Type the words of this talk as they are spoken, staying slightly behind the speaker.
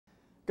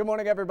Good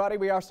morning, everybody.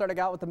 We are starting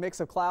out with a mix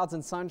of clouds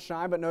and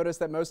sunshine, but notice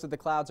that most of the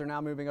clouds are now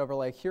moving over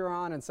Lake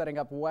Huron and setting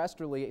up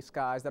westerly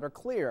skies that are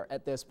clear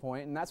at this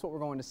point, and that's what we're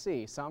going to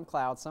see. Some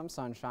clouds, some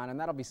sunshine, and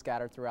that'll be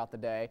scattered throughout the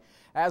day.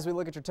 As we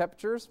look at your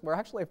temperatures, we're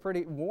actually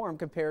pretty warm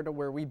compared to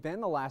where we've been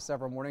the last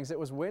several mornings. It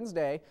was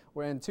Wednesday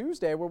and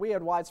Tuesday where we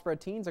had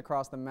widespread teens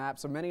across the map,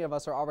 so many of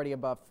us are already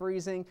above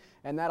freezing,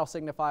 and that'll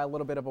signify a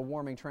little bit of a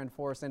warming trend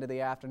for us into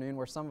the afternoon,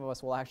 where some of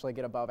us will actually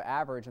get above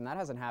average, and that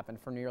hasn't happened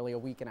for nearly a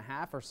week and a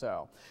half or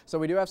so. So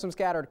we do have some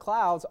scattered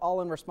clouds, all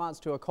in response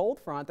to a cold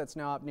front that's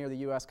now up near the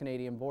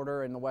U.S.-Canadian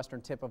border in the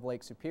western tip of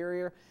Lake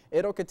Superior.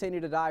 It'll continue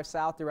to dive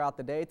south throughout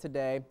the day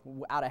today.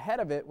 Out ahead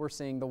of it, we're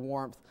seeing the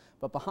warmth,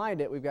 but behind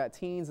it, we've got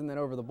teens, and then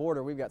over the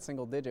border, we've got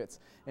single digits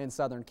in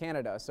southern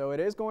Canada. So it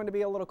is going to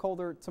be a little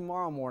colder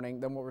tomorrow morning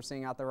than what we're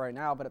seeing out there right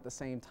now, but at the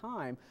same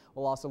time,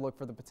 we'll also look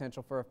for the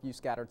potential for a few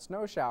scattered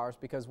snow showers,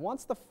 because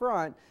once the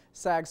front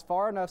sags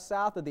far enough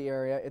south of the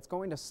area, it's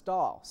going to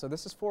stall. So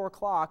this is 4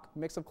 o'clock,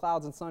 mix of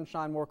clouds and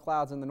sunshine, more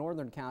clouds in the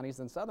northern counties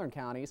than southern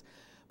counties.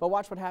 But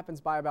watch what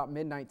happens by about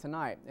midnight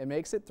tonight. It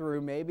makes it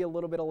through, maybe a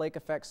little bit of lake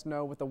effect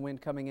snow with the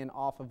wind coming in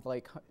off of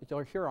Lake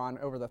Huron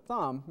over the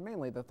thumb,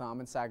 mainly the thumb,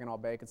 and Saginaw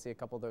Bay could see a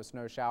couple of those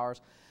snow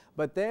showers.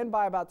 But then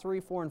by about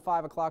 3, 4, and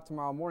 5 o'clock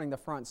tomorrow morning, the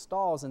front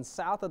stalls, and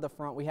south of the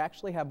front, we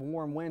actually have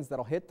warm winds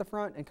that'll hit the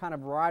front and kind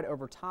of ride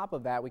over top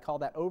of that. We call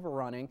that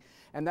overrunning,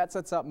 and that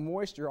sets up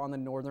moisture on the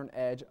northern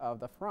edge of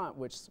the front,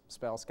 which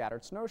spells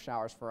scattered snow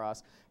showers for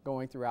us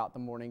going throughout the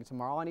morning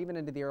tomorrow, and even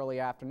into the early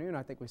afternoon.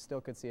 I think we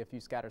still could see a few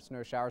scattered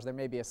snow showers. There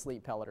may be a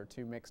sleet pellet or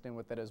two mixed in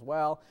with it as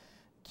well.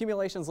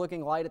 Accumulation's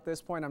looking light at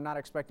this point. I'm not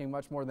expecting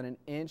much more than an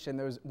inch, and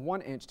those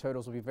 1-inch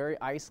totals will be very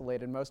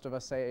isolated. Most of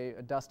us say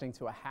dusting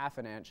to a ½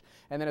 an inch.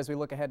 And then as we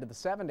look ahead to the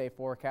 7-day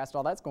forecast,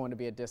 all that's going to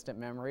be a distant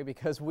memory,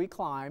 because we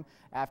climb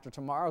after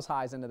tomorrow's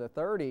highs into the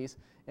 30s,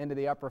 into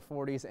the upper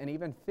 40s, and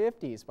even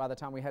 50s by the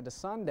time we head to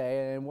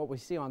Sunday. And what we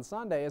see on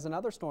Sunday is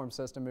another storm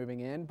system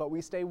moving in, but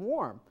we stay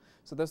warm.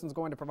 So this one's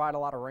going to provide a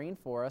lot of rain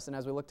for us. And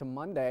as we look to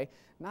Monday,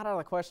 not out of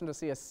the question to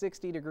see a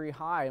 60-degree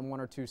high in 1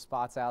 or 2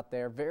 spots out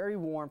there. Very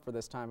warm for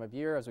this time of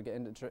year as we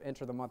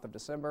enter the month of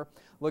December.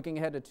 Looking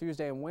ahead to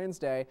Tuesday and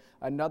Wednesday,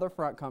 another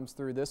front comes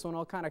through. This one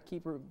will kind of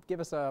give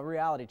us a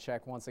reality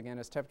check once again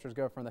as temperatures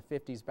go from the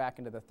 50s back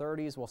into the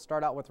 30s. We'll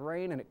start out with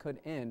rain, and it could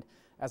end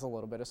as a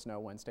little bit of snow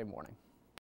Wednesday morning.